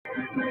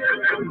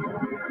All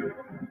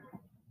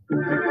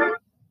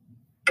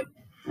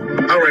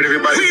right,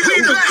 everybody. We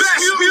the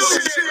best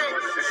music.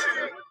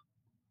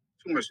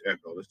 Too much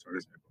echo. Let's turn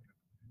this echo down.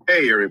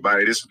 Hey,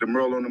 everybody. This is the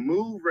Merle on the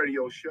Move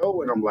radio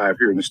show, and I'm live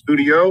here in the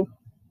studio.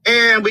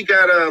 And we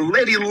got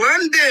Lady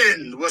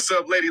London. What's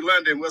up, Lady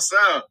London? What's up?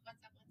 What's up?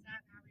 How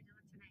are we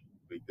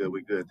doing tonight?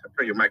 We good.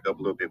 Turn your mic up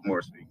a little bit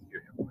more so you can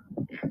hear him.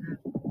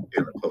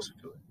 Get a little closer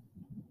to it.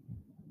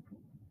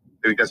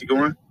 There we got you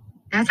going?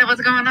 That's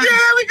what's going on.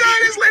 Yeah, we got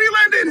this, Lady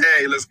London.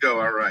 Hey, let's go.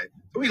 All right.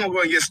 So we're going to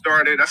go and get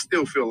started. I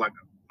still feel like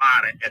a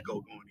lot of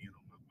echo going in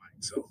on my mic.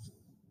 So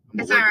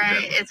it's all right.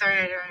 It's all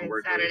right.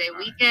 Saturday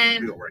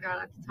weekend. We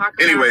got to talk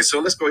about. Anyway, so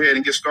let's go ahead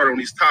and get started on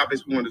these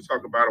topics we wanted to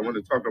talk about. I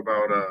wanted to talk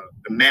about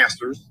the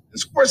Masters. And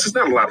sports, there's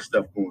not a lot of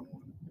stuff going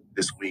on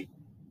this week.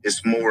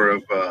 It's more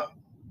of a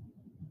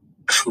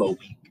slow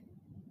week.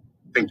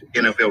 I think the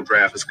NFL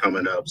draft is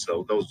coming up,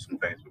 so those are some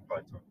things we'll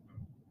probably talk about.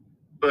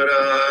 But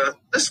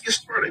let's get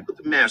started with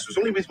the Masters.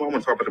 The only reason why I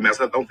want to talk about the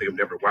Masters, I don't think I've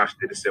never watched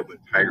it except when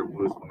Tiger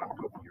Woods won a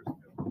couple years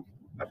ago.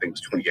 I think it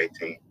was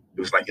 2018. It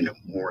was like in the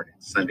morning,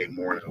 Sunday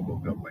morning. I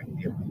woke up like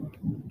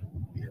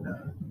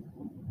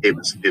it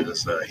was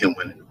him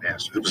winning the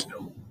Masters. It was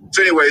dope.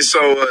 So anyway,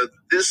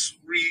 this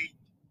week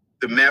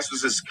the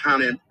Masters is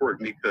kind of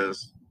important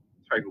because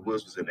Tiger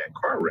Woods was in that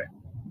car wreck.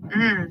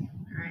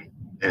 Right.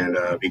 And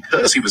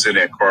because he was in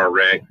that car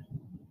wreck,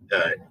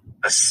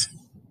 it's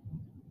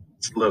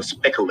a little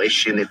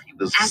speculation if he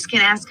was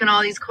asking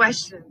all these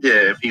questions.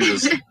 Yeah, if he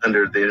was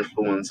under the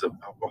influence of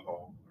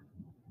alcohol,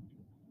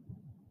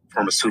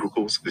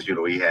 pharmaceuticals, because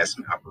he had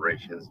some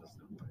operations and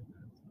stuff like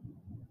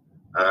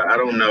that. I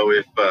don't know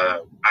if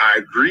I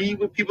agree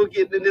with people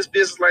getting in this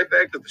business like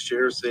that, because the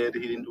sheriff said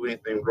he didn't do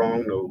anything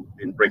wrong,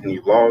 didn't break any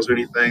laws or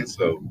anything,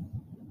 so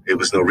there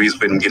was no reason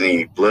for him to get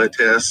any blood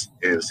tests,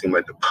 and it seemed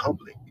like the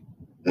public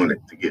wanted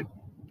to get.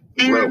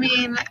 And I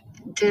mean,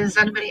 does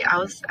anybody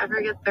else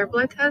ever get their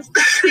blood test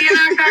in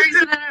a car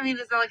accident? I mean,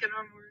 is that like a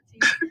normal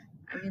routine?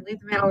 I mean,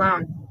 leave the man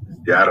alone.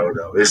 Yeah, I don't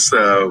know. It's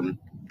the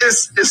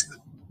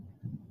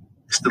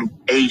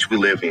age we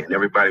live in.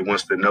 Everybody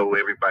wants to know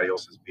everybody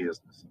else's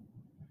business.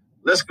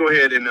 Let's go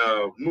ahead and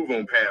move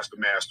on past the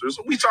Masters.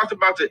 We talked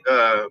about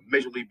the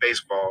Major League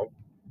Baseball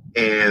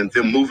and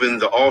them moving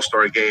the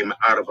All-Star game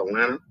out of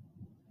Atlanta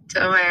to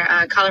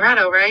where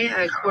Colorado, right?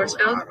 Coors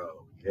Field.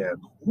 Yeah,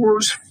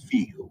 Coors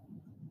Field.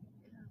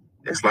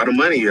 That's a lot of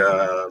money,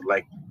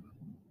 like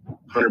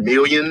 $100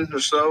 million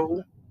or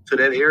so to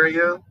that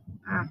area.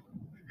 Wow.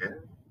 Yeah.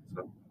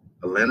 So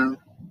Atlanta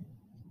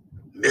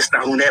missed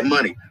out on that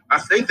money. I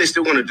think they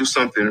still want to do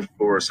something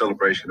for a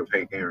celebration of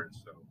Hank Aaron.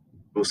 So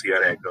we'll see how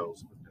that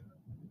goes.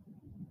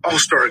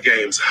 All-Star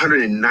games,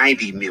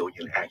 $190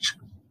 million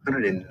actually.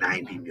 $190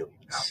 million.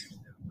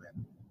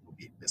 We'll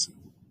be missing.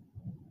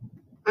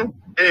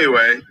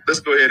 Anyway, let's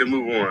go ahead and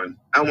move on.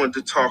 I want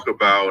to talk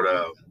about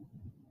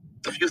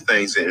a few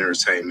things in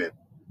entertainment.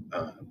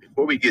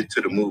 Before we get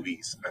to the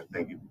movies, I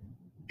think it'd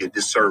be a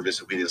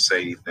disservice if we didn't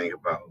say anything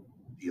about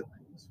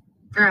DMX.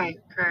 Right,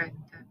 correct.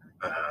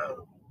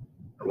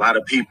 A lot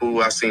of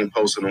people I've seen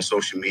posting on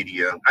social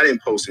media. I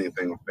didn't post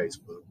anything on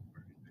Facebook or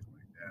anything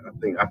like that. I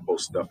think I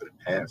post stuff in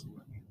the past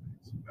about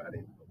DMX, but I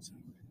didn't post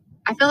anything.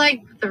 I feel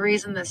like the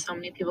reason that so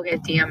many people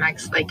get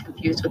DMX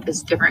confused with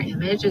his different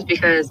image is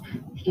because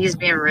he's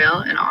being real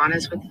and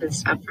honest with his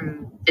stuff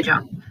from the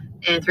jump.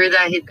 And through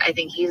that, I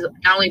think he's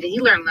not only did he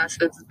learn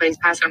lessons, but he's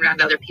passing around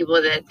to other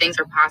people that things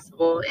are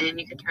possible and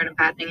you can turn a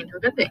bad thing into a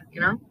good thing,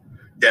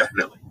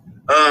 Definitely.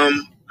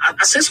 I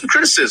seen some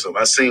criticism.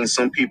 I've seen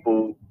some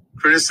people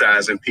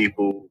criticizing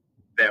people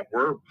that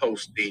were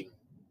posting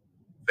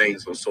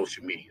things on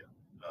social media.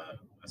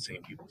 I've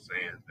seen people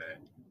saying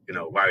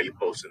that, why are you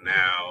posting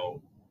now?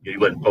 You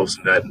wasn't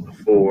posting nothing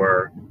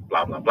before,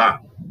 blah, blah, blah.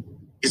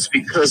 It's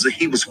because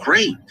he was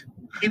great.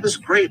 He was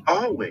great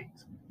always.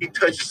 He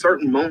touched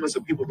certain moments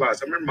of people's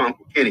lives. I remember my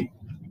Uncle Kenny,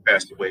 he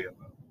passed away of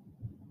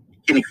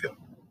Kennyfield.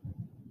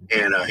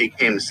 And he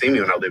came to see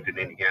me when I lived in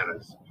Indiana,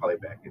 probably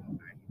back in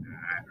 99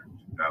 or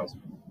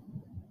 2000.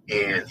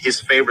 And his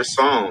favorite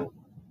song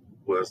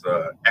was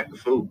Act the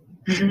Fool.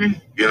 Mm-hmm.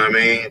 You know what I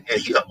mean?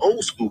 And he's an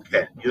old school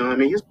cat. You know what I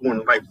mean? He was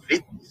born in the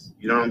 50s.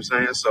 You know what I'm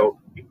saying? So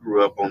he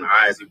grew up on the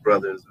Isley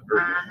Brothers, the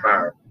Earth and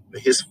Fire. But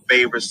his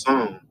favorite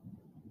song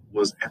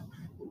was Act the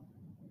Fool.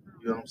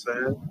 You know what I'm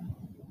saying?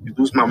 You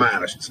lose my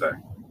mind, I should say.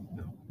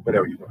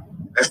 Whatever you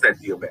want. That's that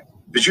DMX.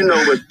 Did you know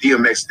what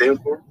DMX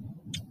stands for?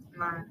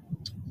 No.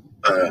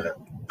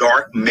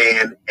 Dark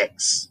Man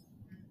X.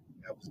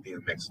 That was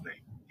DMX's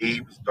name. He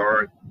was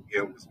dark,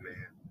 M was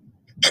man.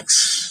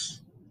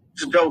 X.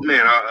 He's a dope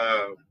man.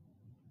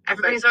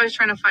 Everybody's always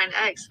trying to find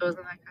X, so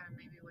isn't that kind of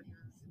maybe what he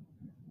was?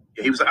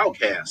 Yeah, he was an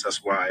outcast.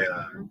 That's why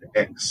the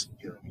X,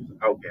 he was an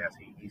outcast.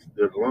 He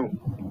stood alone.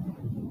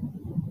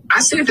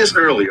 I said this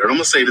earlier, and I'm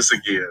going to say this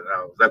again.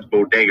 I was at the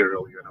bodega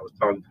earlier, and I was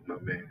talking to my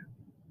man,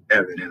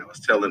 Evan, and I was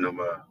telling him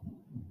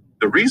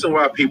the reason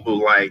why people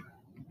like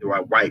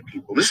white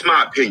people, this is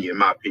my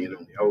opinion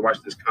only. I was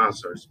watching this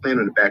concert. It's playing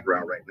in the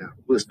background right now.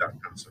 The Woodstock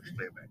concert is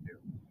playing back there.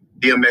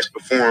 DMX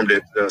performed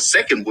at the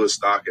second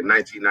Woodstock in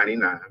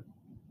 1999.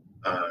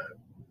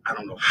 I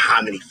don't know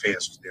how many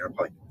fans was there.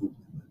 Probably.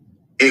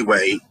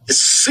 Anyway, it's a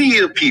sea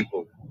of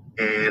people.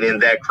 And in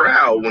that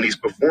crowd, when he's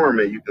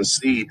performing, you can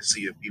see the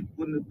sea of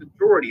people. And the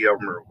majority of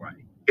them are white.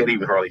 You can't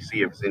even hardly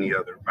see if it's any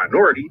other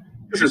minority.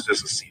 This is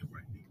just a sea of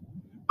white people.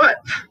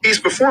 But he's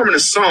performing a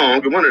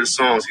song, and one of the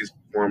songs he's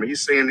performing,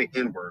 he's saying the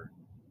N-word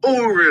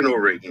over and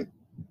over again.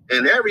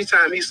 And every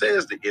time he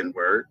says the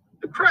N-word,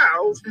 the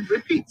crowd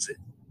repeats it.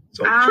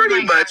 So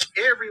pretty much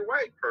every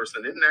white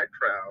person in that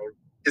crowd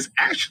is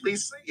actually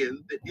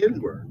saying the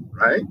N-word,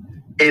 right?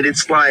 And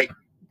it's like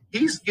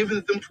he's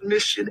giving them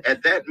permission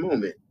at that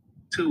moment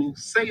to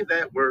say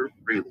that word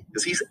freely,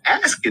 because he's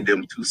asking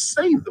them to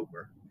say the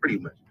word, pretty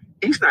much.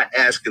 He's not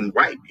asking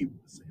white people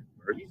to say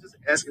the word. He's just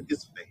asking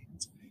his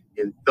fans.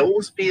 And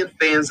those being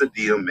fans of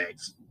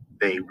DMX,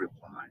 they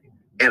reply.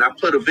 And I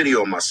put a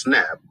video on my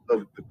Snap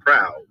of the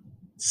crowd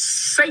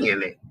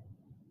saying it.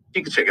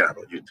 You can check it out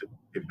on YouTube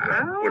if you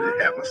want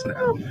to have my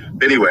Snap.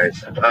 But anyway,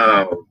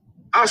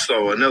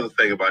 also another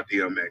thing about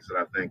DMX that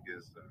I think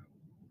is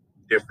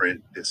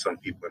different than some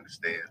people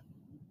understand.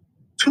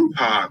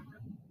 Tupac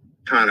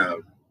kind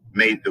of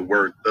made the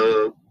word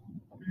thug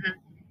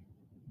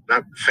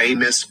not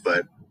famous,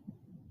 but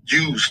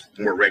used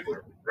more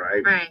regularly,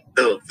 right? Right.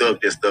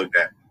 Thug this, thug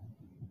that,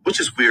 which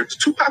is weird.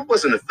 Tupac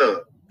wasn't a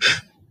thug.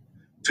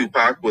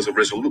 Tupac was a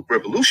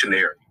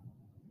revolutionary.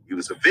 He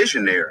was a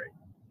visionary.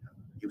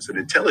 He was an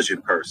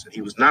intelligent person.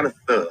 He was not a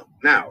thug.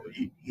 Now,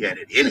 he had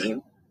it in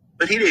him,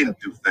 but he didn't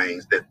do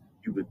things that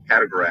you would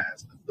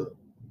categorize the thug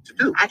to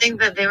do. I think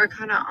that they were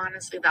kind of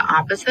honestly the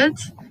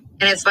opposites.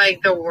 And it's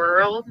like the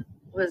world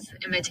was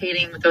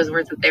imitating with those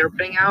words that they were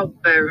putting out,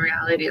 but in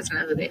reality, it's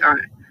not who they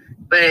are.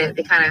 But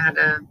they kind of had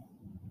to,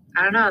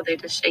 I don't know, they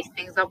just shake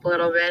things up a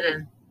little bit.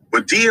 And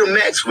but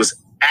DMX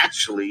was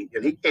actually,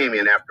 and he came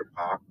in after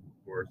Pac,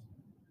 of course,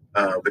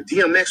 but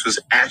DMX was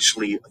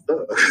actually a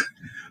thug.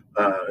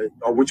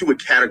 Or what you would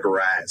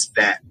categorize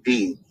that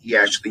being. He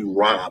actually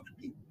robbed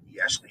people. He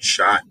actually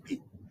shot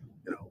people,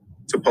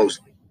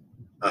 supposedly.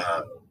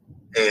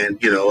 And,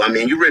 I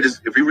mean, if you read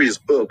his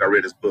book, I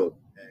read his book,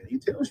 and he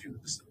tells you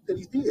the stuff that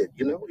he did.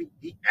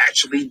 He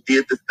actually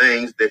did the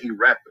things that he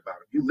rapped about.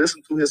 If you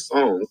listen to his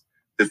songs,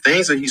 the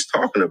things that he's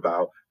talking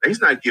about, he's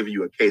not giving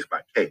you a case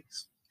by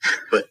case,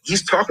 but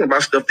he's talking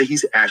about stuff that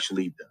he's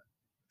actually done.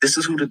 This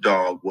is who the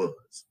dog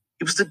was.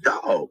 He was the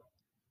dog.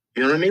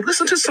 You know what I mean?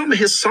 Listen to some of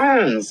his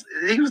songs.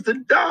 He was the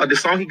dog. The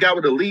song he got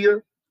with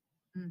Aaliyah,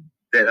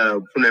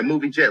 that from that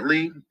movie Jet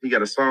Li, he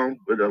got a song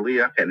with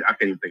Aaliyah. I can't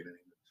even think of the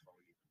name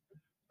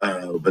of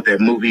the song. But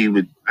that movie I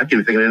can't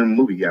even think of the name of the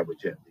movie he got with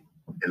Jet Li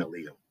and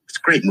Aaliyah. It's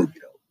a great movie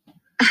though.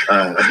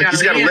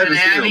 He's got 11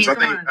 films.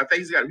 I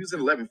think he was in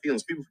 11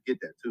 films. People forget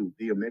that too.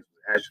 DMX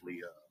was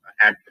actually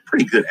a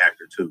pretty good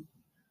actor too.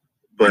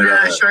 But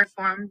the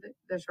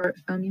short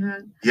film you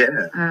had?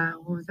 Yeah.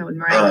 What was that with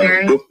Mariah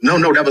Carey? No,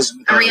 that was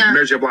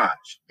Mary J.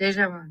 Blige.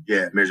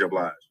 Yeah, Mary J.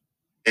 Blige.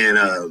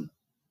 And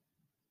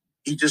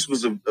he just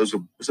was a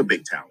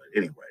big talent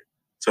anyway.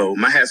 So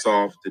my hat's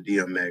off to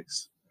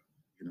DMX.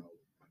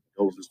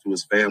 Condolences to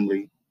his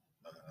family.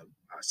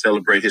 I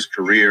celebrate his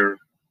career,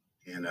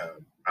 and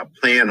I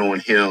plan on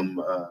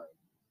him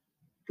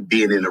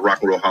being in the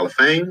Rock and Roll Hall of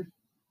Fame.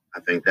 I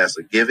think that's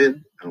a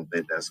given. I don't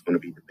think that's going to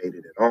be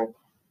debated at all.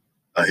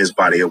 His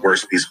body of work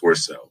speaks for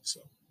itself.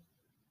 So,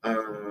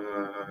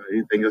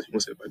 anything else you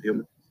want to say about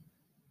DMX?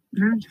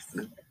 No, just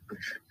want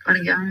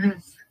to get on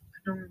his.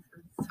 All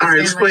right,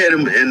 let's go ahead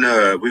and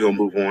we're gonna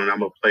move on. I'm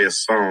gonna play a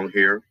song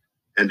here,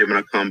 and then when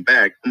I come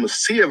back, I'm gonna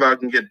see if I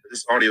can get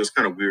this audio. Is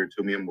kind of weird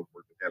to me. I'm gonna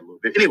work with that a little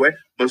bit. Anyway,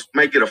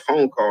 might get a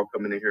phone call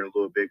coming in here in a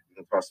little bit. We're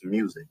gonna talk some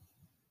music,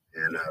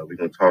 and we're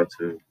gonna talk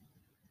to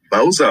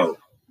Bozo.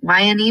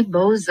 YNE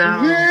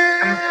Bozo.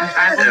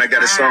 Yeah. And I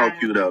got a song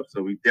queued up,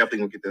 so we definitely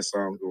gonna get that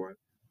song going.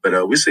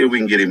 But we'll see if we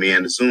can get him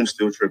in. The Zoom's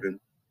still tripping.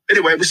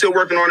 Anyway, we're still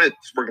working on it.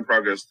 It's work in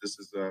progress. This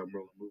is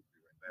Merlin Movie.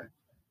 Right back.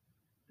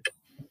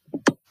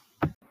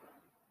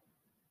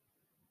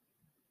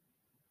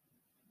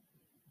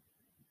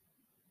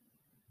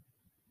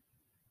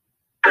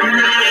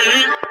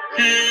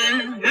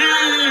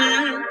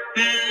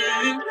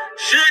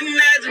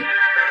 Shouldn't have.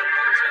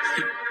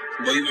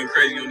 Boy, you went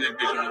crazy on that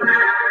bitch.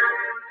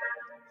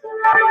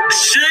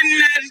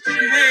 Shouldn't have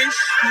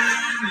changed.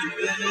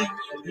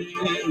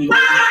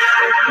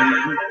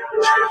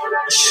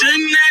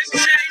 Shouldn't have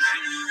changed.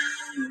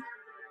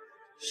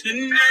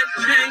 Shouldn't have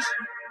changed.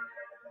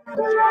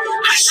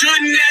 I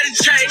shouldn't have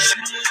changed.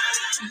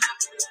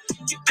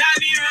 You got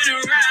me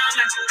running around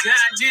like a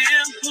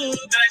goddamn fool.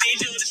 But I need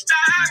you to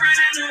stop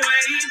running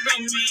away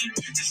from me.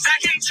 Cause I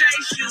can't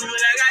chase you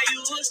like I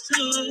used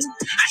to.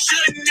 I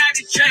shouldn't have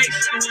to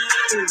chase you.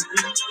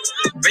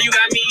 But you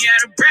got me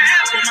out of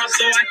breath,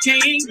 so I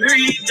can't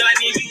breathe. I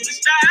need you to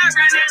stop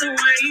running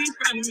away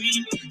from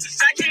me. Cause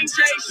I can't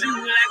chase you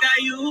like I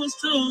used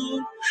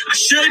to. I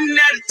shouldn't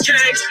have to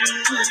chase you.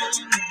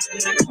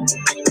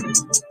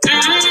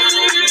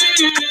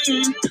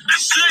 I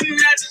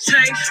shouldn't have to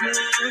chase you.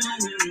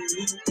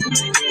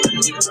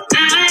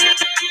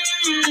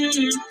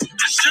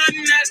 I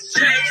shouldn't have to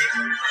chase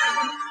you.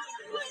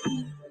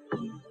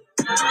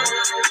 You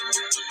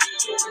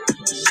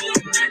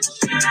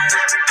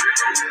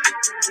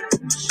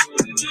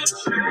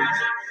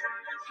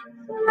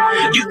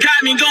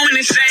got me going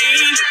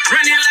insane,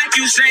 running like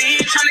Usain,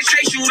 trying to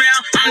chase you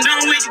down. I'm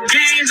done with the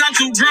games, I'm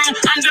too grown,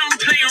 I'm done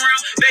playing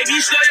around. Baby,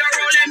 slow your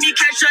roll, let me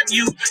catch up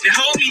you, then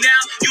hold me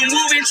down. You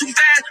moving too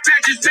fast,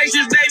 practice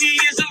patience, baby,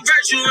 it's a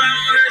virtue.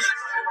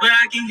 But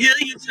I can hear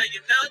you tell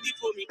you healthy,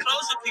 pull me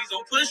closer, please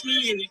don't push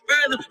me any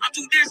further. I'm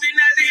too distant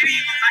as it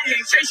is, I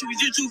can't chase you,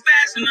 cause you too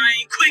fast, and I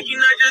ain't quick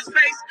enough, just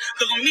face.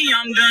 Cause on me,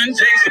 I'm done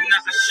chasing,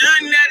 now I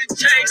shouldn't have to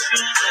chase you.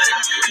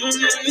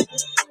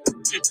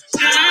 I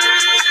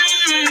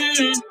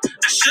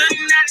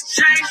shouldn't have to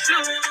chase you.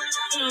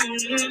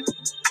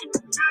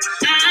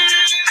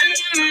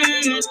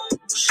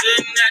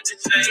 Shouldn't have to chase you. Shouldn't have to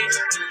chase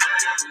you.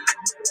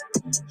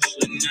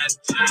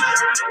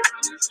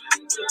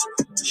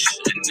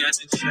 Shouldn't have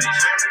to chase you.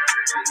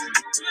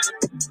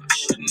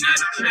 Shouldn't have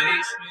to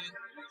chase you.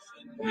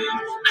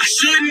 I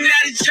shouldn't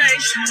have to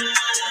chase you.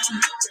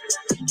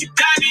 You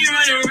got me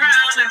running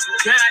around like a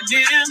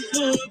goddamn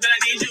fool, but I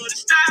need you to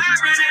stop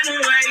running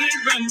away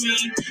from me,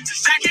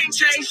 cause I can't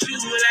chase you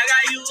like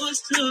I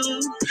used to.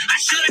 I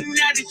shouldn't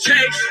have to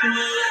chase you.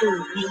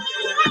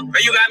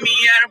 But you got me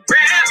out of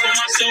breath,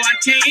 so I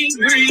can't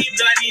breathe.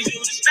 But I need you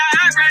to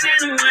stop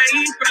running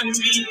away from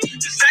me,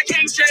 cause I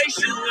can't chase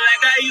you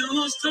like I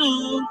used to.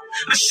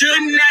 I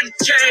shouldn't have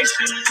to chase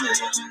you.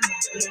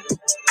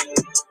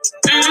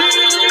 I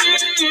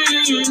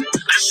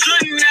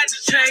shouldn't have to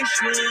chase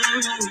you.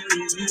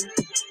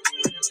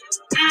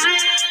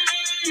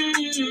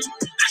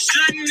 I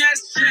shouldn't have to chase you. I shouldn't have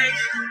to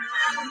chase you.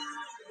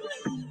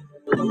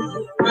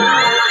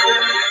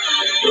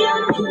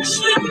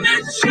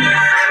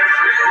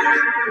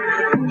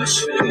 I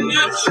shouldn't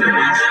have to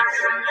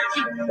chase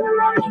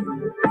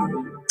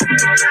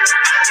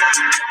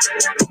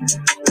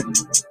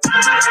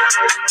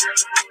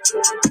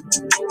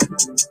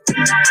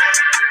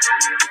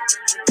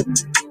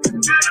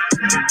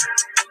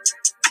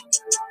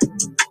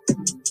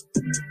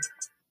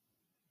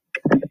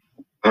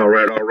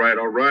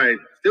All right.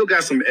 Still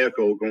got some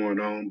echo going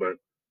on, but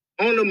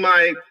on the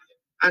mic,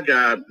 I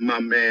got my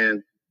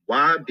man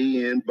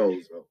YBN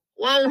Bozo.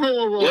 Whoa.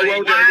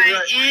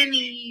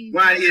 YNE.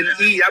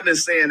 YNE. I've been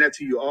saying that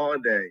to you all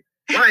day.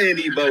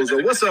 YNE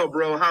Bozo. What's up,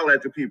 bro? Holla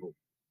at the people.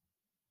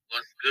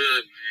 What's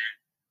good,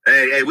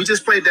 man? Hey, we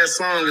just played that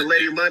song and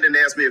Lady London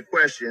asked me a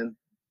question.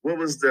 What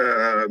was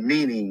the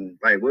meaning?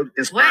 Like, what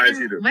inspired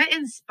you to? What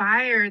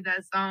inspired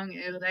that song?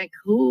 It was like,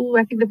 who?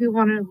 I think the people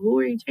want to know, who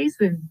are you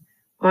chasing?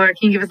 Or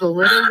can you give us a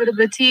little bit of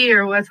the tea,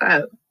 or what's up? I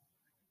wrote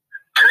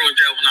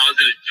that when I was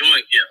in a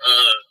joint. Yeah,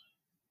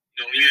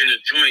 when you're in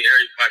a joint,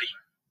 everybody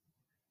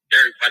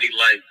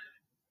like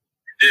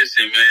this,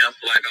 and man, I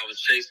feel like I was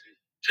chasing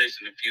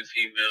a few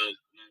females.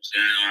 You know what I'm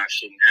saying? I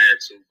shouldn't have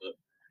to, but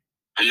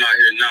I'm not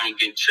here now. I'm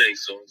getting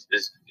chased, so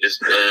it's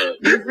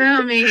you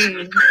feel me?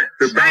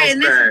 Right,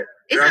 and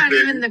it's not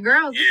even the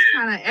girls. Yeah. It's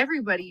kind of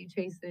everybody you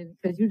chasing,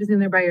 because you're just in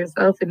there by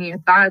yourself and your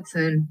thoughts,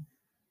 and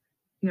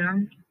you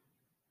know.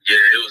 Yeah,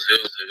 it was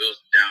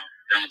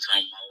down time of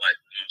my life.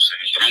 You know what I'm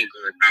saying? But I'm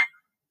good now.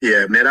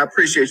 Yeah, man, I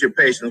appreciate your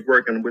patience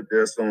working with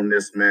us on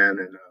this, man.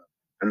 And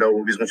I know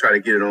we was gonna try to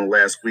get it on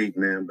last week,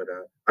 man. But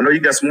I know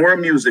you got some more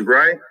music,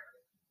 right?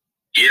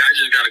 Yeah, I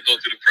just gotta go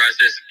through the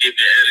process of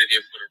getting it edited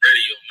for the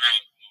radio now.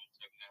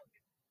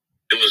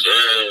 It was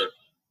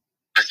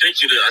I sent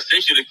you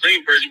the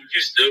clean version, but you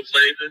still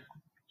played the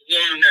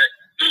one that,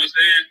 you know what I'm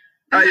saying?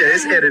 Oh yeah,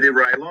 it's edited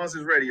right. As long as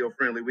it's radio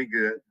friendly, we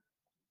good.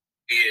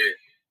 Yeah.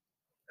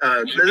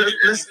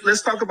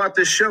 Let's talk about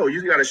this show.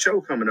 You got a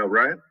show coming up,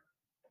 right?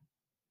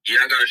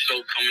 Yeah, I got a show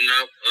coming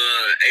up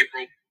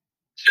April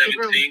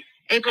 17th.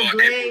 April called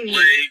Blaze. April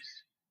Blaze.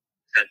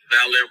 It's at the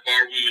Valor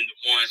Ballroom in Des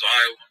Moines,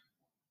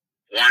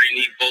 Iowa.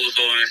 YNE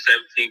Bozo and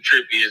 17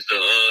 Trippy is the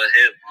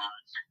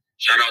headlines.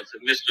 Shout out to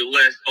Mr.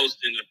 Les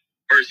hosting the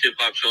first hip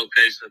hop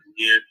showcase of the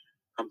year.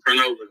 Come turn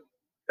over.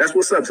 That's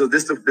what's up. So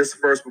this the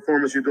first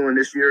performance you're doing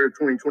this year,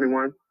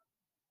 2021?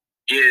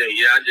 Yeah.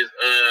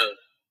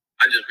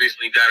 I just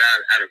recently got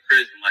out of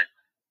prison like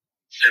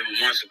 7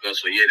 months ago.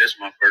 So yeah, this is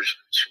my first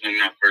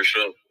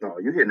show. No,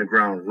 you're hitting the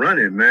ground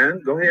running,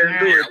 man. Go ahead and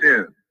do it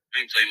then. I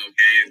ain't playing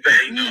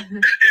no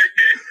games.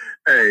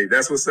 Hey,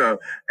 that's what's up.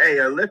 Hey,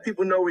 let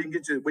people know where you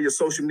can get where your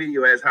social media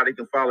is, how they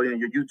can follow you on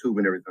your YouTube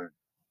and everything.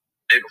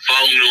 They can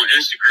follow me on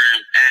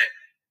Instagram at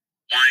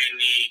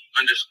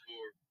YNE_Bozo.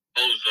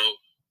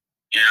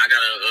 And I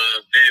got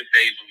a fan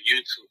page on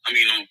YouTube.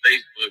 On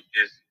Facebook,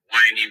 it's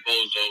YNE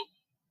Bozo.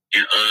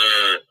 And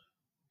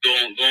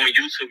go on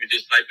YouTube and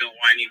just type in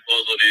YNE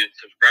Bozo, then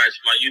subscribe to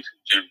my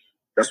YouTube channel.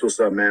 That's what's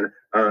up, man.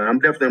 I'm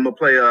gonna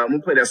play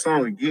that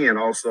song again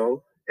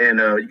also. And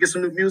you get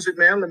some new music,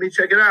 man. Let me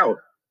check it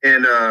out.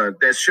 And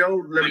that show,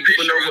 let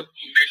people know.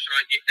 Make sure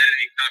I get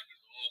editing copies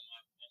of all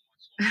my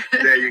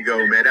songs. There you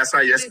go, man. That's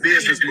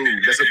business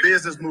move. That's a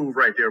business move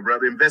right there,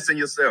 brother. Invest in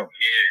yourself.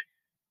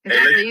 Yeah.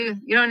 Exactly.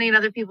 You don't need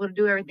other people to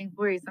do everything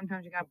for you.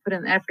 Sometimes you got to put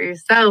in the effort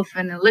yourself.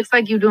 And it looks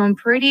like you're doing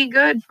pretty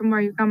good from where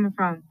you're coming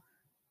from.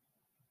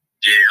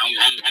 Yeah,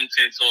 I'm 10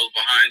 toes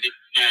behind it.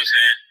 You know what I'm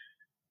saying?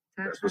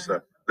 That's what's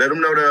up. Let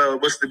them know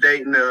what's the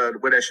date and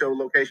where that show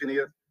location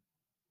is.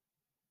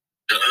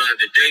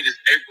 The date is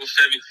April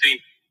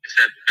 17th. It's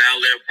at the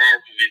Ballet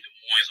Ballroom in Des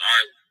Moines,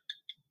 Iowa.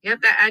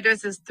 Yep, that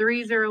address is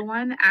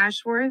 301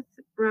 Ashworth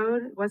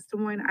Road, West Des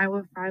Moines,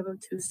 Iowa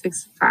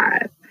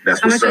 50265.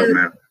 That's what's up,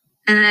 man.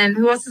 And then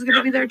who else is going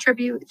to be there?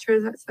 Trippy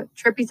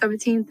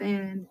 17th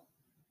and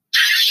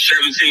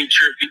 17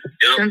 Trippy.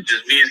 Yep,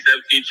 just me and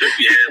 17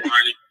 Trippy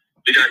headlining.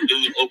 We got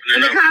dudes opening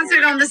and the up.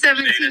 concert on the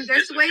 17th.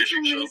 There's way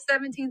too many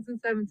 17th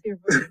and 17th.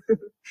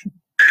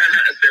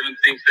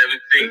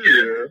 17,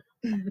 yeah.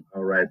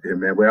 All right, then,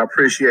 man. Well, I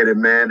appreciate it,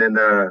 man, and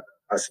I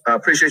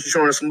appreciate you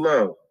showing us some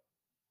love.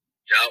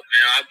 Yup,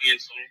 man. I'll be in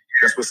soon.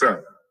 That's what's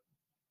up.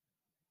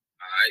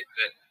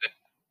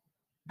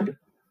 All right.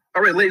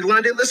 All right, Lady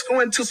London, let's go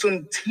into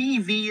some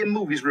TV and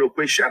movies real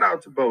quick. Shout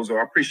out to Bozo.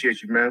 I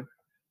appreciate you, man.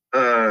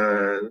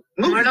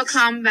 Mortal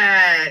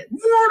Kombat.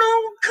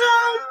 Mortal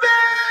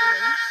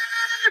Kombat.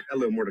 I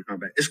love Mortal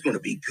Kombat. It's going to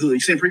be good. You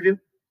seen the preview?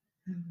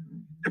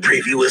 The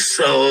preview is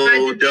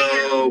so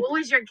dope. What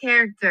was your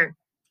character?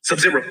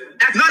 Sub-Zero.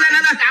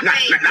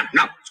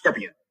 No.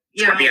 Scorpion.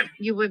 Yeah, Scorpion.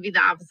 You would be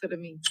the opposite of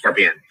me.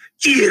 Scorpion.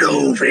 Get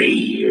over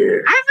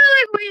here. I feel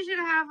like we should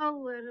have a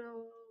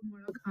little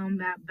Mortal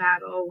Kombat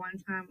battle one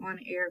time on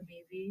air,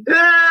 maybe.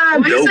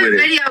 Where's the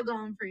video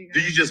going for you guys?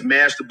 Do you just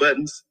mash the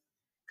buttons?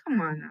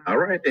 Come on now. All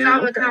right, then. It's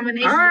all a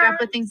combination. You gotta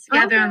put things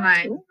together and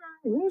like.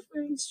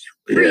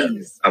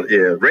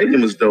 Yeah,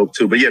 rating was dope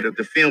too. But yeah,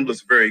 the film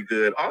looks very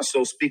good.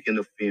 Also, speaking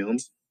of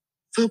films,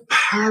 the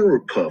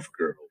Powerpuff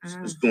Girls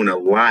is doing a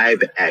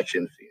live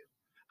action film.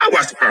 I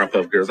watched the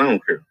Powerpuff Girls. I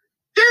don't care.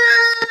 Yeah,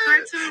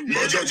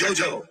 Mojo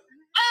Jojo.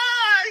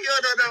 You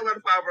don't know about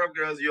the Powerpuff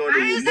Girls. You don't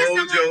know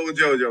who Mojo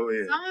Jojo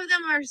is. Some of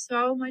them are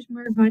so much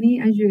more funny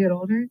as you get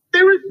older.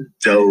 They were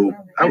dope.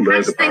 I love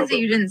the Powerpuff. Things that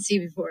you didn't see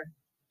before.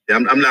 Yeah,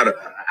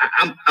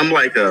 I'm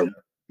like a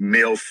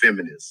male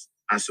feminist.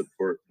 I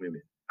support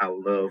women. I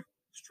love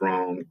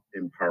strong,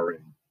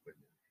 empowering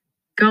women.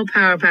 Go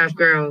Powerpuff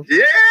Girls.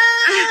 Yeah!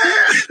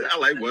 I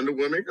like Wonder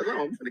Woman because I'm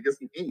going to get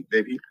some ink,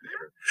 baby.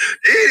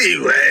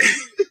 Anyway,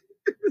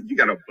 you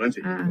got a bunch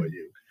of ink for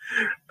you.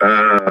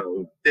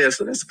 Yeah,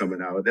 so that's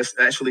coming out. That's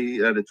actually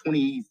the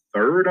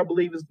 23rd, I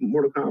believe, is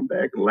Mortal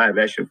Kombat live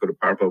action for the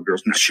Powerpuff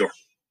Girls. Not sure.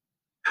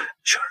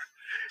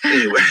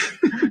 Anyway.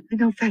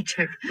 No fact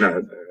check.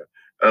 No.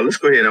 Let's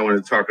go ahead. I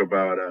want to talk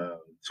about,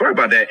 sorry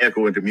about that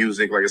echo into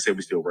music. Like I said,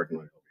 we're still working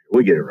on it.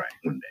 We'll get it right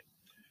one day.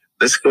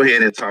 Let's go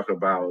ahead and talk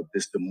about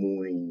this Des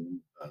Moines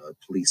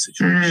police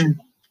situation.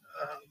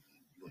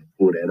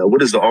 Pull that up.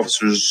 What is the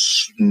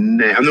officer's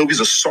name? I know he's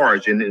a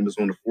sergeant and was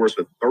on the force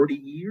for 30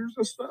 years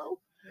or so.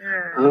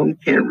 Yeah.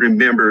 Can't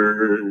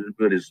remember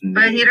what his name.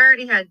 But he'd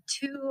already had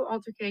 2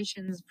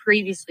 altercations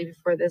previously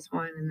before this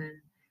one. And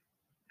then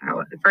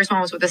the first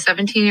one was with a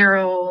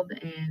 17-year-old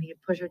and he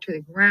pushed her to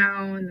the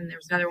ground. And there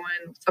was another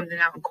one, something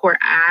out in Court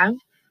Ave.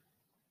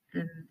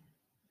 And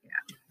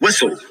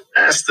Wessel,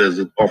 that's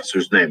the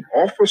officer's name.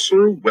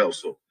 Officer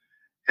Wessel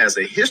has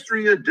a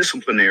history of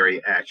disciplinary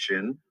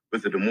action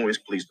with the Des Moines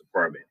Police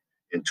Department.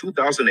 In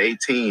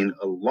 2018,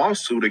 a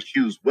lawsuit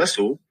accused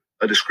Wessel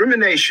of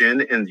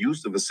discrimination and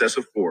use of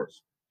excessive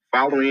force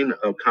following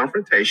a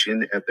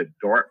confrontation at the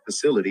DART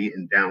facility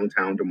in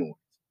downtown Des Moines.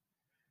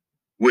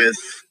 With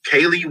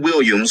Kaylee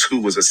Williams,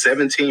 who was a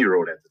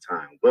 17-year-old at the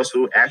time,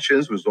 Wessel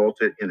actions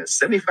resulted in a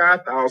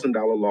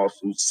 $75,000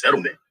 lawsuit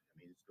settlement.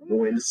 Des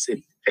Moines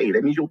City paid.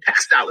 That means your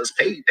tax dollars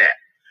paid that.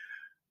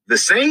 The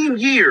same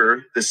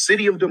year, the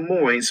city of Des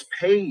Moines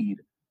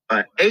paid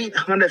an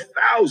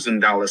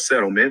 $800,000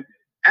 settlement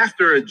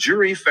after a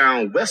jury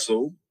found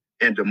Wessel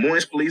and Des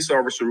Moines police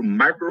officer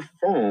Michael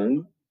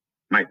Fong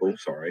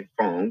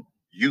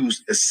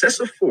used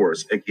excessive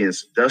force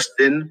against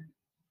Dustin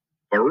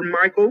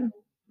Burmichael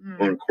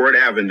on Court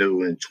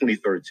Avenue in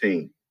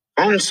 2013.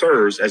 Fong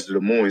serves as the Des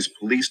Moines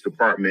Police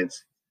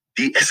Department's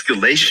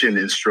de-escalation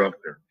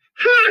instructor.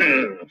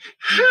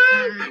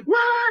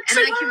 What?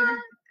 Say what?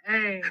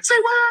 Hey. Say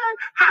what?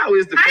 How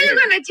is the How are you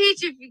going to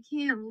teach if you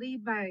can't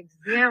lead by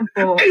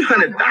example?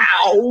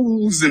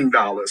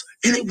 $800,000.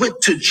 And it went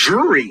to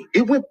jury.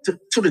 It went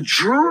to the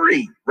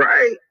jury,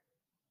 right?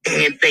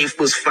 And they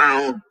was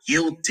found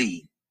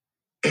guilty.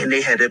 And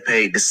they had to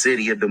pay the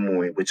city of Des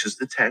Moines, which is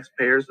the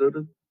taxpayers of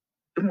the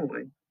Des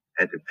Moines,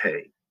 had to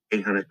pay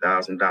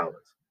 $800,000.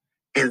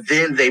 And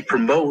then they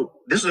promote,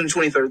 this was in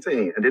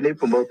 2013, and then they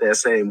promote that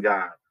same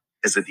guy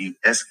as a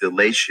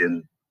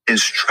de-escalation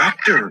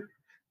instructor.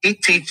 He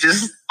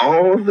teaches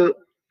all the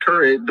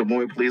current Des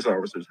Moines police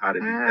officers how to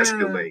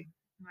de-escalate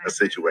a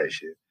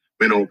situation.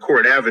 When on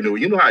Court Avenue,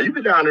 you know how you've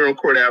been down there on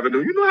Court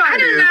Avenue. You know how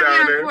it is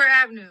down there. Court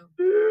Avenue.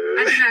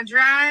 I did not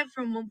drive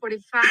from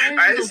 145.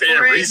 I ain't saying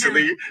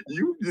recently.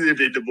 You live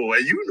in Des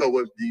Moines. You know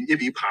what it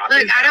be popping.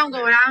 Look, I don't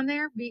go down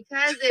there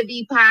because it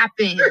be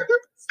popping.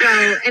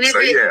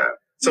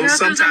 So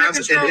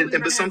sometimes,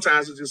 but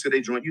sometimes it's just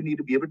they joint. You need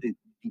to be able to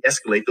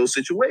de-escalate those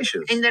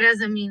situations. And that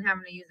doesn't mean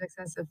having to use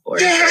excessive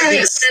force.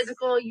 Yes.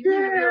 Physical. You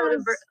need to be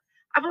able to.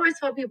 I've always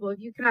told people if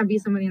you cannot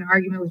beat somebody in an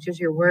argument with just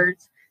your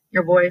words,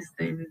 your voice,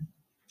 then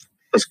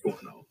what's going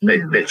on?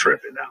 They're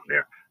tripping down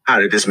there. How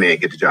did this man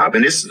get the job?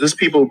 And this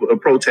people are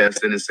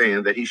protesting and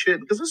saying that he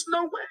shouldn't, because there's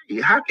no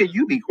way. How can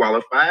you be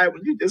qualified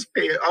when you just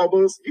pay you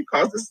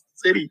cost this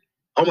city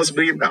almost $1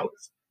 billion?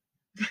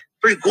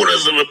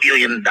 $750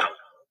 million.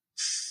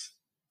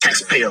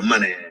 Taxpayer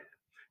money.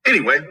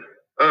 Anyway,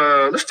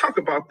 let's talk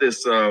about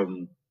this.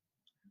 What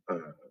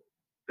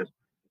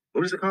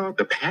is it called?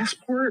 The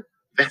passport?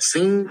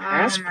 Vaccine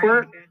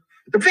passport?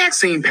 The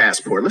vaccine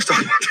passport. Let's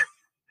talk about that.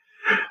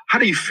 How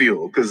do you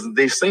feel? Because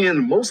they're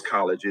saying most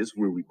colleges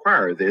will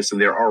require this,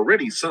 and there are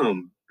already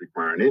some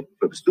requiring it.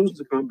 For the students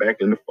to come back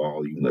in the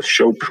fall, you must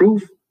show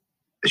proof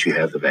that you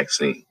have the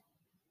vaccine.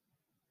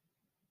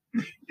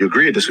 You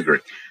agree or disagree?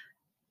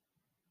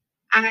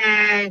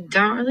 I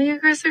don't really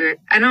agree.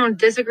 I don't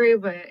disagree,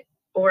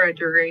 or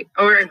agree.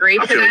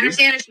 Because I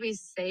understand it should be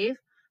safe.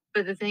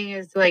 But the thing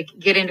is, like,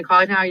 getting to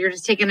college now, you're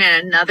just taking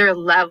it another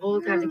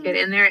level to have to get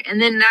in there. And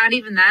then not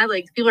even that,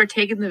 like, people are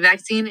taking the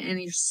vaccine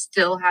and you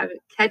still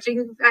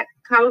catching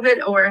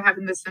COVID or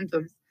having the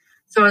symptoms.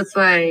 So it's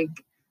like,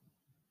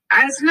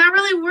 it's not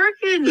really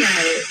working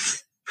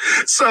yet.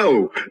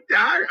 So,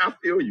 yeah, I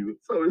feel you.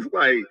 So it's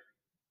like,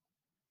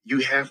 you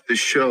have to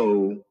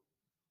show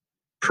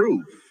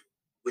proof,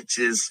 which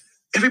is,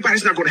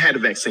 everybody's not going to have the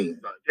vaccine.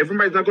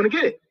 Everybody's not going to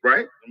get it,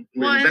 right?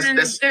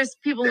 There's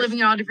people living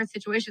in all different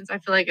situations. I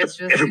feel like it's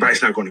just...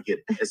 Everybody's not going to get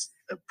it. It's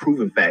a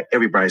proven fact.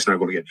 Everybody's not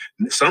going to get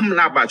it. Some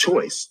not by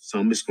choice.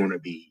 Some is going to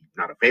be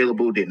not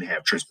available, didn't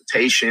have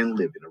transportation,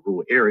 live in a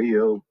rural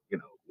area,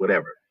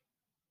 whatever.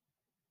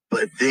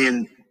 But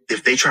then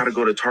if they try to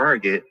go to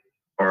Target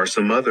or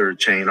some other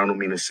chain, I don't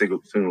mean a single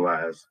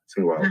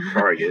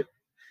Target,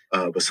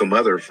 but some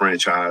other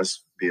franchise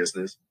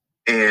business,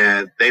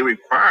 and they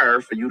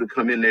require for you to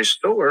come in their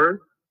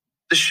store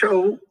to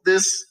show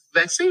this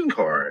vaccine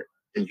card,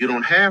 and you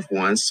don't have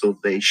one, so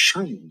they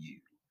shun you.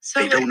 So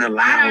they don't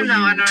allow you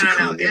to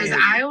come in. Is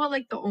Iowa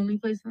like the only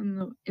place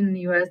in the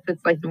U.S.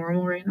 that's like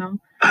normal right now?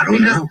 I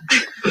don't know.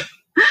 Is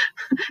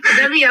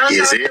everybody else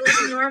out there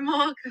like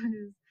normal? Because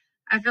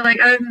I feel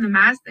like other than the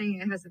mask thing,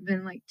 it hasn't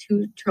been like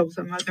too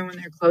troublesome other when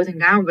they're closing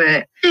down.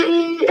 But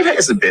it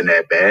hasn't been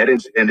that bad,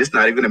 and it's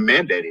not even a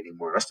mandate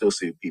anymore. I still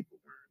see people.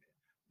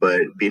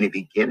 But in the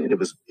beginning, it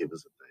was a thing.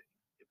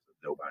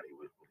 Nobody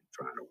was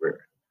trying to wear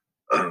it.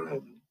 I don't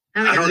know.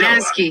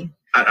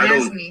 I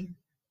don't.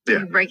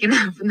 Yeah, breaking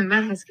up in the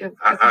mask.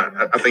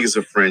 I think it's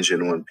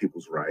infringing on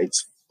people's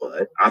rights.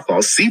 But I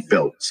thought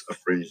seatbelts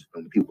infringed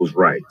on people's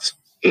rights,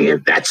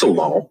 and that's a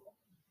law.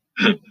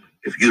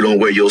 If you don't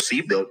wear your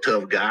seatbelt,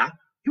 tough guy,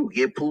 you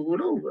get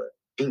pulled over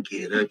and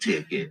get a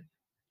ticket.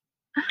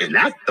 And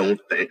I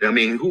don't think. I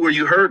mean, who are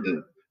you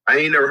hurting? I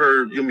ain't never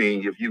heard. You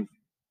mean if you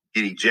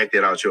get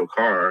ejected out your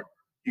car,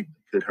 you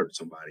could hurt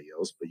somebody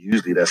else, but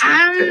usually that's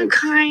not the case. I'm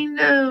kind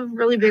of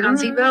really big on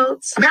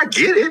seatbelts. I mean, I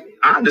get it.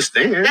 I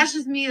understand. That's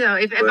just me, though.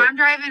 If I'm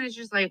driving, it's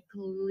just like,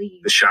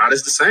 please. The shot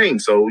is the same,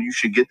 so you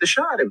should get the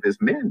shot if it's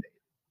mandated.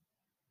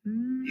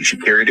 You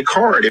should carry the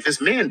card if it's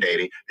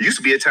mandated. There used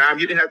to be a time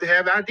you didn't have to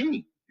have ID.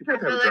 You I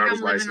feel like I'm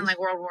living in like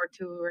World War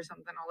II or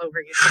something all over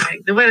again.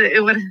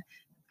 Like,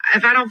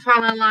 if I don't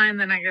fall in line,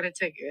 then I get a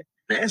ticket.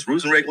 That's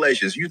rules and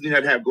regulations. You didn't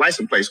have to have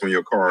license plates on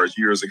your cars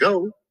years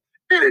ago.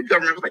 And the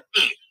government was like,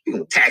 we're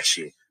going to tax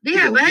you.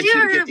 Yeah, but have you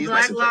ever heard of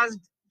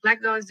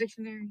Black Laws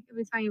Dictionary? It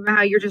was telling you about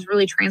how you're just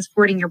really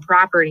transporting your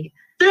property.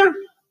 Yeah.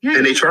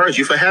 And they charge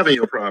you for having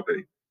your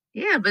property.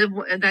 Yeah, but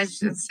that's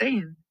just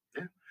insane.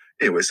 Yeah.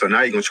 Anyway, so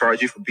now you're going to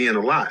charge you for being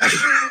alive.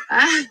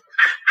 You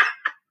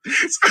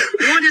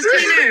want this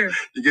clean air.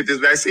 You get this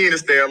vaccine to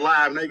stay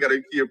alive. Now you got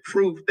to give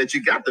proof that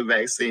you got the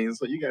vaccine.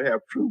 So you got to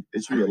have proof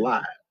that you're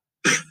alive.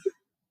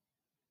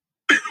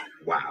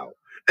 Wow.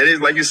 And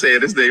it's like you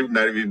said, it's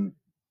not even,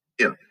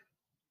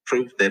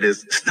 proof that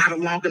it's not a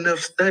long enough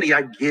study.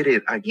 I get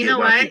it. I get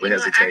why people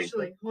hesitate.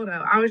 Actually, hold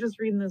on. I was just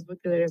reading this book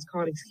that is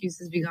called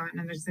Excuses Be Gone,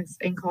 and there's this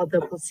thing called the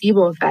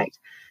placebo effect.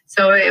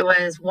 So it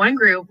was one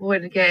group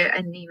would get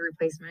a knee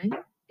replacement.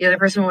 The other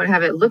person would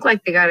have it look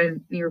like they got a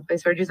knee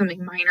replacement or do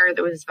something minor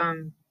that was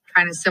kind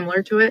of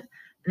similar to it.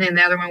 And then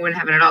the other one wouldn't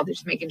have it at all. They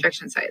just make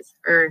injection sites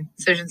or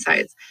incision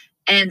sites.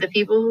 And the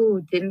people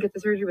who didn't get the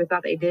surgery but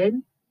thought they did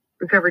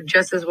recovered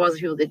just as well as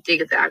the people that did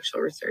get the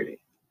actual surgery.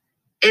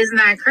 Isn't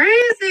that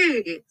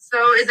crazy?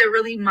 So is it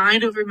really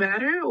mind over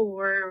matter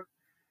or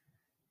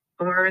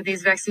are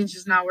these vaccines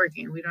just not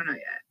working? We don't know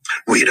yet.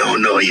 We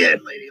don't know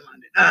yet, Lady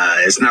London.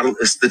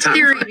 It's the time.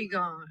 Theory be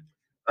gone.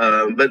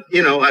 But,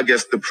 I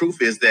guess the proof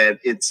is that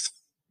it's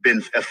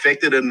been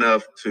affected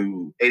enough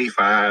to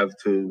 85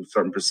 to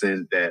some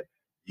percent that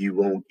you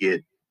won't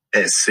get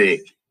as sick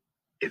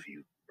if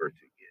you were to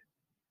get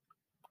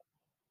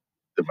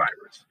the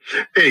virus.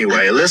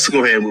 Anyway, let's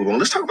go ahead and move on.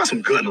 Let's talk about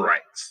some gun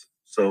rights.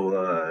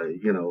 So,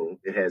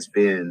 it has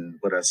been,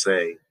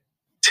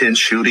 10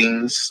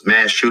 shootings,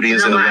 mass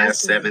shootings in the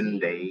last 7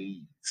 days.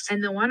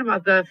 And the one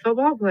about the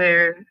football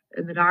player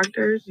and the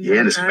doctors. Yeah,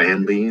 and his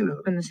family,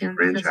 from the San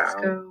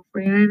Francisco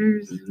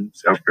 49ers. Mm-hmm.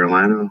 South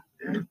Carolina.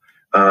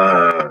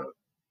 Yeah.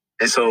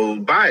 And so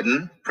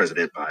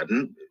President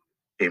Biden,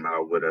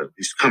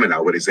 He's coming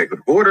out with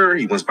executive order.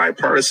 He wants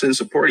bipartisan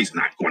support. He's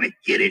not going to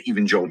get it.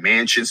 Even Joe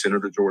Manchin,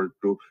 Senator Joe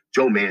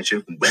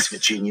Manchin from West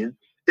Virginia,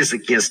 is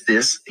against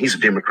this. He's a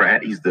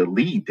Democrat. He's the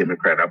lead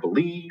Democrat, I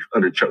believe,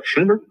 under Chuck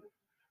Schumer.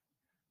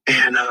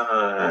 And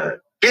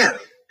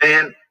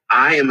and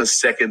I am a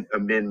Second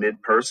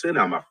Amendment person.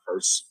 I'm a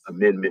First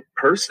Amendment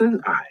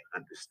person. I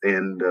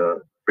understand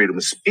freedom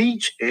of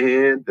speech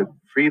and the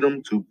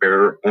freedom to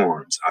bear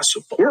arms. I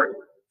support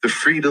the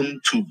freedom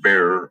to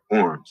bear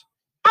arms.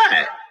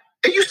 But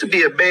there used to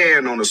be a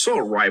ban on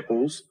assault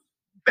rifles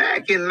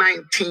back in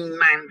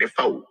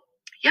 1994.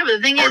 Yeah, but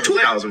the thing is,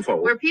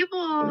 2004. Where people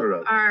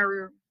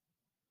are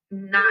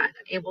not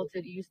able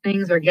to use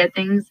things or get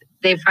things,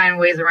 they find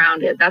ways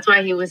around it. That's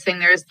why he was saying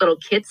there's little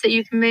kits that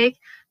you can make,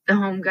 the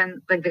home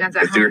gun, like the guns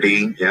at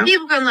home. Yeah.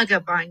 People can look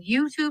up on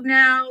YouTube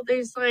now.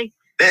 There's like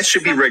that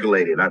should be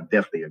regulated. I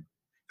definitely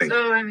think.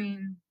 So I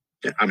mean,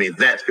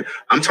 that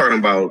I'm talking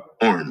about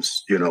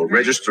arms.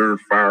 Registered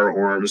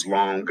firearms,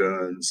 long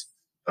guns,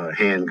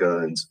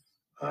 handguns,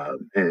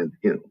 and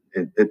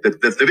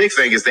the big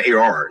thing is the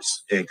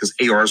ARs, and because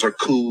ARs are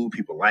cool,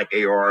 people like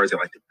ARs. They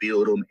like to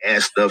build them,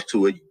 add stuff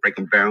to it, break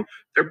them down.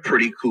 They're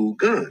pretty cool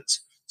guns.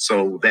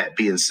 So that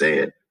being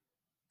said,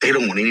 they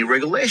don't want any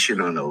regulation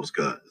on those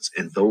guns,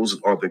 and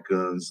those are the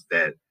guns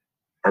that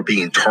are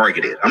being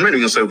targeted. I'm not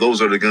even gonna say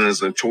those are the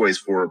guns of choice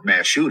for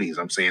mass shootings.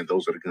 I'm saying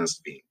those are the guns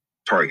being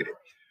targeted.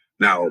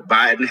 Now,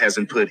 Biden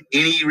hasn't put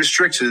any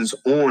restrictions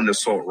on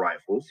assault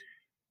rifles.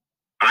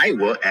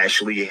 Iowa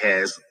actually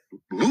has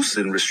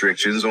loosened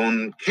restrictions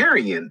on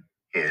carrying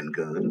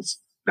handguns.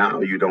 Now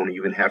you don't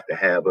even have to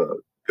have a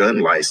gun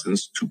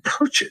license to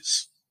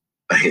purchase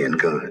a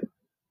handgun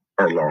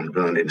or long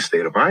gun in the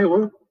state of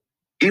Iowa,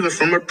 even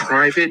from a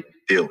private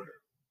dealer.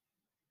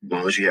 As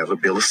long as you have a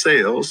bill of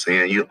sale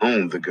saying you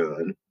own the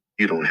gun,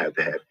 you don't have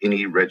to have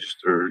any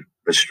registered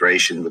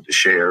registration with the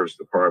sheriff's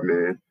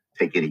department,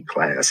 take any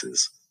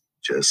classes.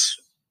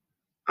 Just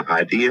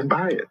ID and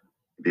buy it.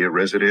 Be a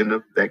resident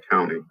of that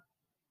county.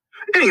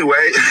 Anyway.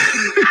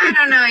 I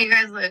don't know, you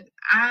guys. Look,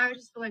 I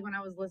just feel like when I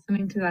was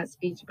listening to that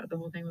speech about the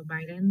whole thing with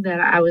Biden, that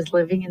I was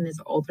living in this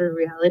altered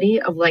reality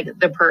of like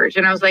The Purge.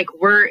 And I was like,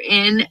 we're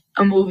in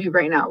a movie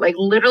right now. Like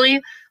literally,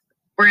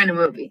 we're in a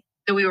movie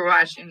that we were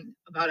watching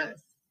about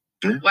us.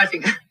 Yeah.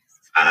 Watching us.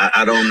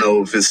 I don't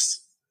know if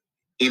it's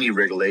any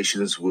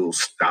regulations will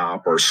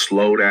stop or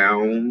slow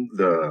down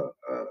the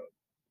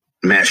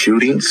mass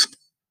shootings,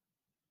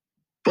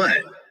 but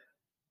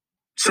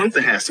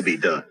something has to be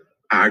done.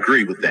 I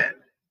agree with that.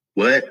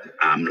 What?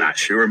 I'm not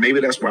sure. Maybe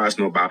that's why it's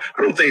no about.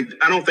 I don't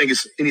think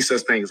it's any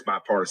such thing as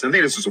bipartisan. I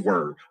think this is a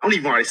word. I don't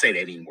even want to say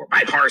that anymore.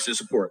 Bipartisan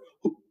support.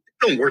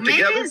 Don't work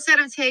together. Maybe instead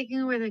of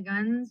taking away the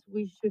guns,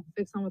 we should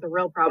fix on what the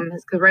real problem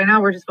is. Because right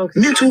now we're just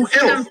focusing mental on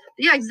health. Symptoms.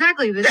 Yeah,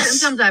 exactly. The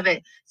symptoms of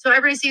it. So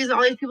everybody sees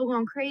all these people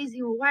going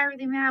crazy. Well, why are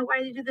they mad? Why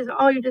did they do this?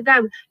 Oh, you did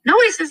that.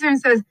 Nobody sits there and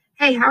says,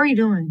 "Hey, how are you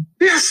doing?"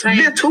 Yes, like,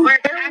 mental health.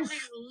 Actually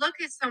look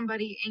at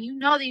somebody and you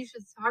know that you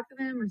should talk to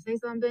them or say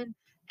something,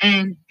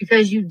 and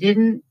because you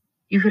didn't,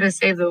 you could have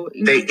saved the.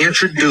 They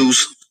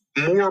introduce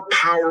more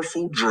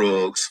powerful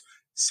drugs,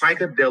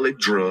 psychedelic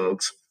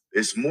drugs.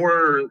 It's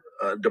more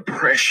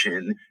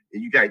depression.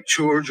 You got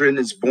children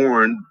that's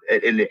born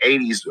in the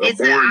 80s.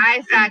 It's an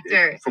I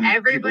factor.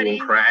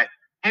 Everybody's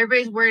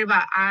worried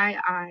about I.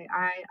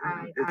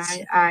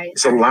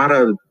 It's a lot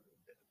of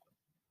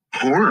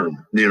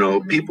harm.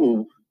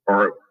 People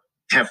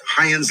have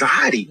high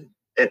anxiety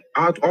at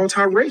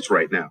all-time rates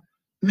right now.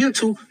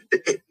 Mental.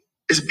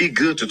 It's be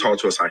good to talk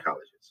to a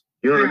psychologist.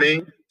 You know what I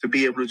mean? To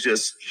be able to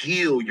just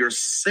heal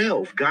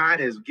yourself. God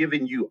has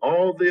given you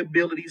all the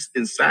abilities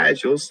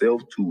inside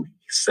yourself to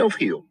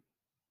self-heal.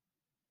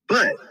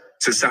 But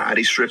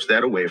society strips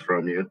that away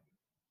from you,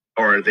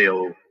 or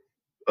they'll,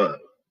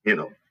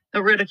 they'll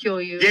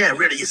ridicule you. Yeah,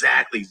 really,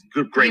 exactly.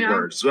 Great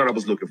words. That's what I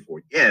was looking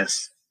for.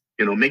 Yes.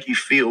 Make you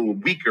feel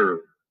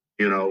weaker,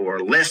 or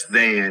less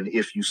than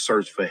if you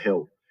search for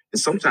help. And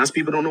sometimes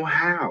people don't know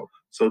how.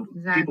 So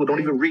people don't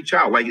even reach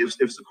out. Like if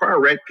it's a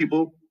car wreck,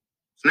 people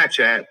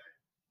Snapchat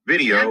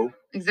video. Yeah,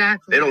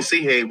 exactly. They don't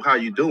see, hey, how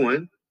you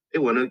doing? They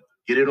want to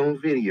get it on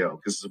video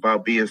because it's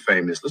about being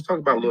famous. Let's talk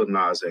about Lil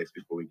Nas X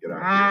before we get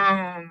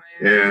out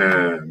here.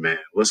 Man. Yeah, man.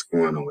 What's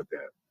going on with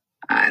that?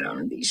 I don't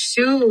know. These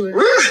shoes.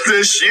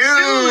 The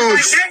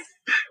shoes.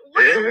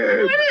 What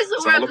is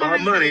it's all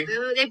about money.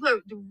 They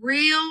put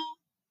real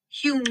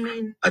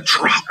human. A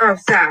drop. Oh,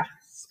 stop.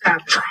 A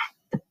drop.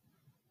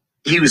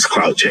 He was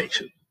clout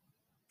chasing.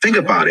 Think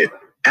about it.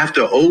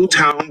 After Old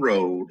Town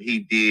Road, he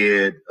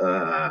did,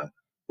 what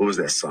was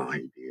that song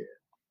he did?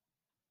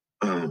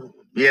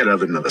 He had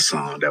another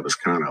song that was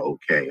kind of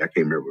okay. I can't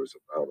remember. It was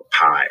about a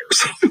pie or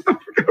something. I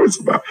forgot what it was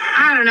about.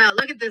 I don't know.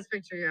 Look at this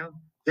picture, yo.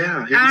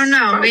 Yeah. I don't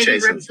know. Maybe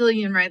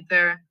reptilian right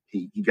there.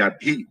 He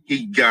got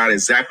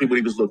exactly what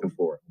he was looking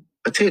for.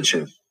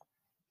 Attention.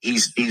 He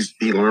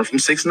learned from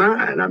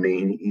 6ix9ine. I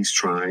mean, he's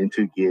trying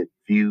to get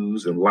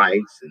views and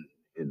likes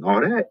and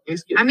all that.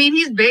 He's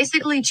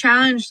basically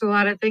challenged a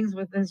lot of things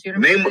with this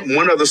universe. Name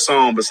one other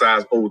song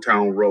besides Old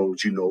Town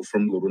Road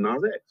from Lil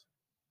Nas X.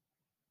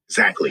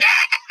 Exactly.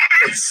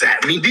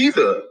 Exactly,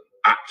 neither.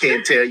 I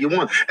can't tell you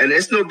one. And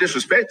it's no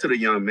disrespect to the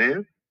young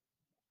man.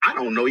 I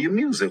don't know your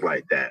music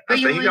like that. But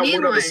I think he got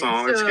one other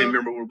song. I just so... can't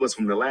remember what was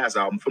from the last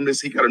album. From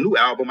this, he got a new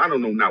album. I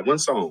don't know, not one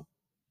song.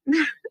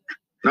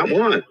 Not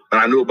one. But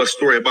I knew about the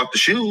story about the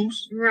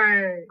shoes.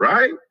 Right.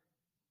 Right?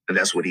 And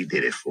that's what he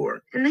did it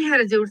for. And they had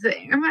to do with the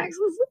Air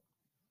Maxes.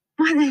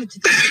 Why they have to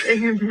do with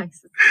the Air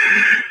Maxes?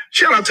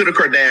 Shout out to the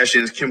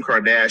Kardashians. Kim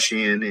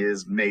Kardashian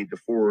is made the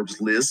Forbes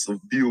list of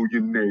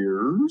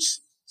billionaires.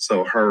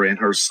 So her and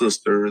her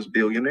sister is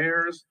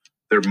billionaires.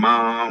 Their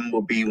mom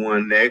will be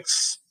one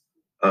next.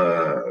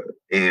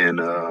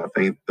 And I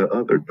think the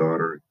other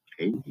daughter,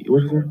 Katie,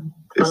 what is her?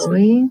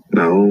 Chloe?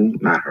 No,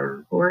 not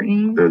her.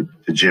 Courtney? The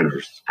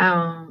Jenners.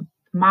 Oh,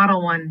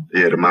 model one.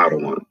 Yeah, the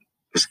model one.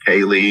 It's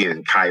Kaylee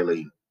and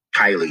Kylie.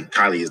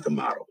 Kylie is the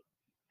model.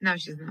 No,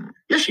 she's not.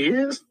 Yes, she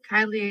is.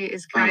 Kylie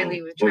is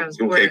Kylie with Travis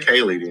Okay, Porter.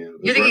 Kaylee then.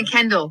 You're thinking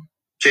Kendall.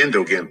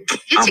 Kendall again.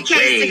 Get your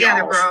case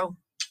together, bro.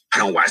 I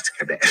don't watch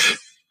the Kardashians.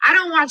 I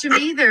don't watch them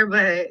either,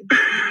 but...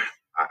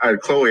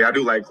 Chloe, I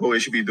do like Chloe.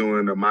 She be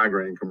doing the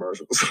migraine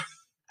commercials.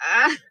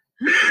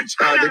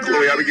 Shout out to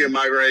Chloe. I be getting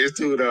migraines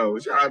too, though.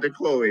 Shout out to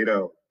Chloe,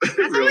 though.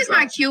 That's always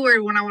my cue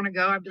word when I want to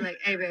go. I'd be like,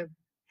 hey, babe,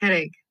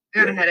 headache. I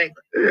got a headache.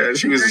 Yeah,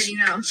 she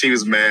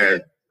was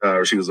mad.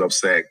 She was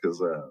upset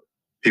because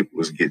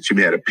she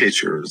had a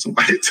picture.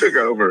 Somebody took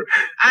over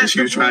and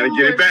she was trying to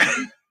get it back.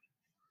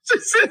 She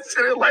said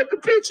she didn't like the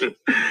picture.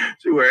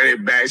 She wearing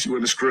it back. She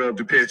wouldn't scrub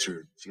the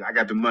picture. I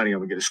got the money. I'm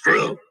going to get it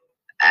scrubbed.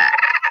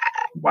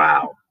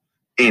 Wow.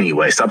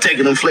 Anyway, stop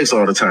taking them flicks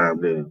all the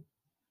time, then.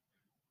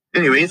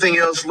 Anyway, anything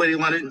else, Lady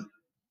London?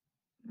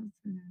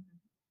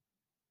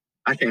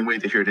 I can't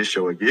wait to hear this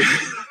show again.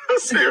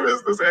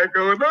 Serious, this ain't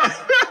going on.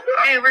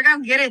 Hey, we're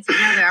going to get it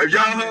together. If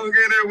y'all hung in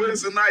there with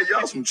us tonight,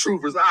 y'all some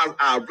troopers.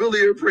 I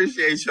really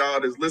appreciate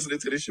y'all that's listening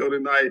to the show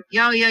tonight.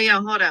 Yo,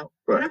 hold up.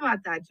 What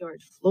about that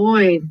George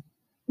Floyd?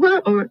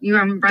 What? Oh, you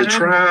remember the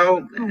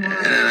trial?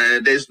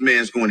 This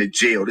man's going to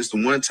jail. This is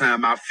the one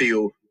time I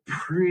feel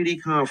pretty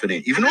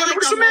confident. Even though there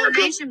was some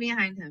nation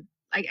behind him.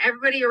 Like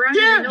everybody around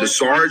him. Yeah, the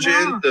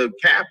sergeant, the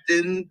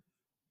captain,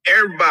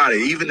 everybody,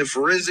 even the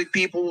forensic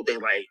people, they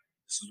like,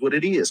 this is what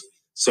it is.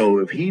 So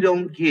if he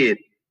don't get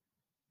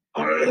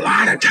a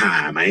lot of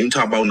time, I ain't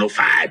talking about no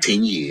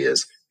 5-10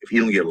 years. If he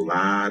don't get a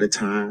lot of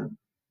time,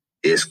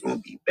 it's gonna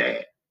be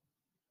bad.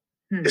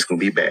 It's gonna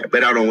be bad.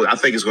 But I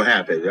think it's gonna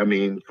happen. I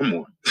mean, come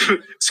on.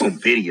 It's on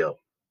video.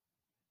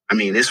 I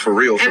mean, it's for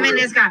real.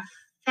 It's got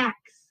facts.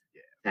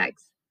 Yeah.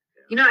 Facts.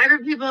 You know,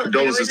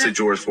 condolences to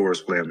George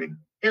Forrest Fleming.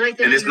 And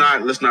it's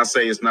not, let's not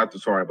say it's not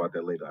sorry about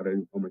that later.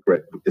 I'm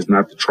correct. It's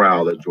not the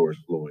trial of George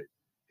Floyd.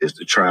 It's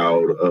the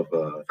trial of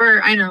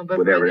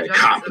whatever that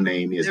cop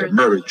name is that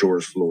murdered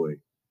George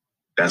Floyd.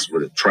 That's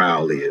what the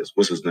trial is.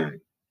 What's his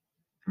name?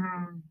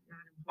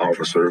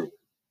 Officer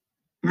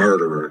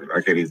Murderer.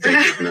 I can't even think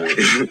of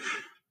his name.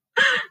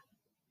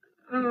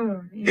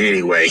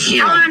 Anyway,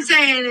 all I'm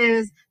saying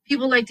is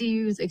people like to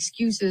use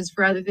excuses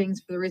for other things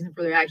for the reason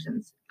for their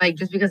actions. Like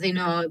just because they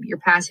know your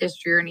past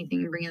history or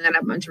anything, and bringing that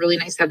up, it's really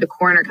nice to have the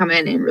coroner come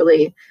in and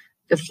really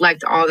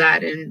deflect all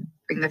that and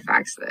bring the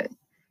facts that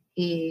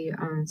he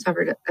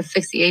suffered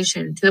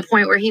asphyxiation to the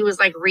point where he was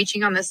like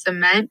reaching on the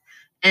cement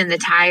and the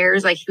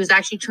tires, like he was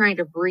actually trying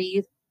to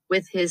breathe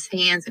with his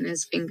hands and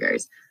his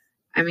fingers.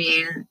 I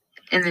mean,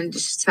 and then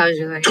just tells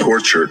you like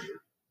tortured.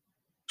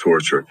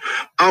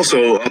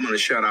 Also, I'm going to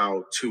shout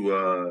out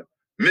to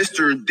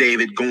Mr.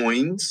 David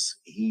Goins.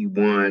 He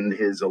won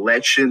his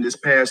election this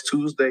past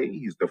Tuesday.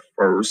 He's the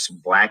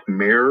first Black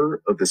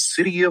mayor of the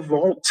city of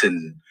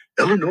Alton,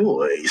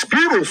 Illinois.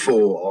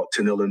 Beautiful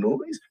Alton,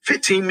 Illinois.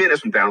 15 minutes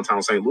from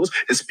downtown St. Louis.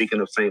 And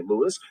speaking of St.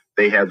 Louis,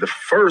 they have the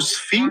first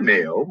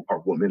female, or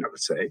woman, I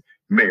would say,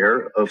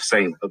 mayor of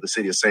the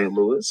city of St.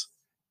 Louis.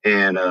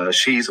 And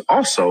she's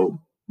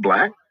also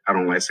Black. I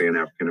don't like saying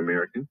African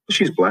American, but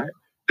she's Black.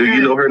 Do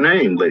you know her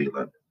name, Lady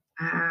London?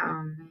 Oh,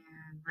 man.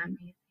 Let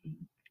me think.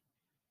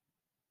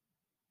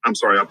 I'm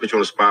sorry, I put you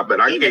on the spot,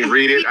 but I can't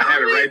read it. I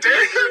have it right there.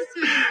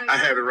 I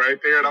have it right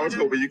there, and I was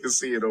hoping you could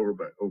see it over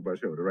my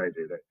shoulder right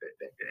there.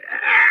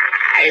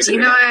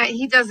 You know what?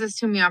 He does this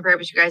to me on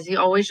purpose, you guys. He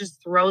always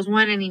just throws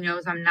one, and he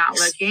knows I'm not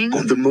looking.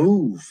 On the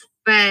move.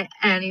 But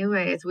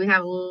anyways, we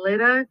have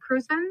Lyda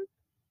Krewson.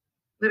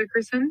 Lyda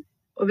Krewson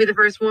will be the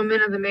first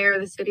woman of the mayor of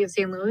the city of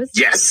St. Louis.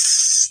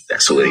 Yes,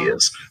 that's who it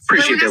is.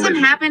 Appreciate that. When we have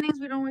some happenings,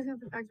 we don't always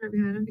have the facts right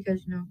behind them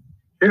because,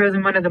 there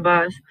isn't one of the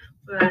boss.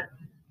 But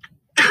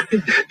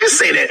you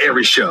say that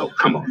every show.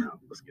 Come on now.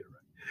 Let's get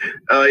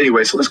it right.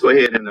 Anyway, so let's go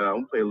ahead and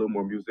we'll play a little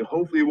more music.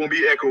 Hopefully it won't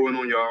be echoing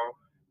on y'all.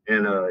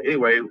 And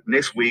anyway,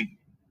 next week,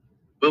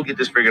 we'll get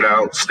this figured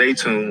out. Stay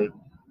tuned.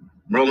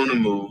 Roll on the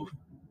move.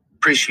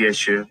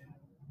 Appreciate you.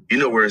 You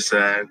know where it's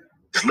at.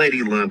 It's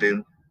Lady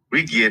London.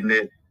 We getting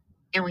it.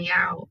 And we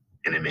out.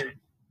 In a minute.